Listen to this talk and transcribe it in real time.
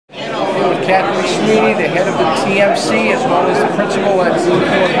here with Kathleen McSweeney, the head of the TMC, as well as the principal at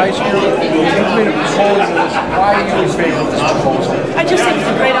Plymouth High School. You've been proposing this. Why are you in favor of this proposal? I just think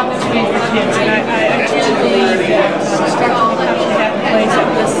it's a great opportunity for kids, and I truly believe that the structure we currently have in place of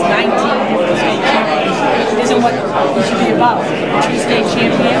this 19 different state champions isn't what it should be about. True state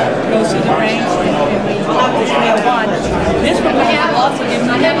champion goes through the ranks, and we have this player one. This proposal also gives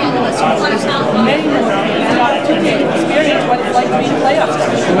many more schools, many more kids an opportunity to experience what it's like to be in the playoffs.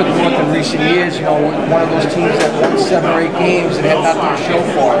 Plymouth in recent years, you know, one of those teams that won 7 or 8 games and had nothing to show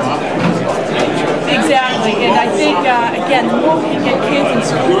for it. Exactly, and I think, again, the more we can get kids in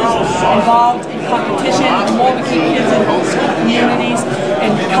schools involved in competition, the more we keep kids in school communities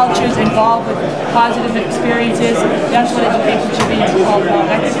and cultures involved with positive experiences, that's what education should be all about.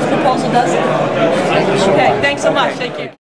 And I think this proposal does it. Okay, thanks so much. Thank you.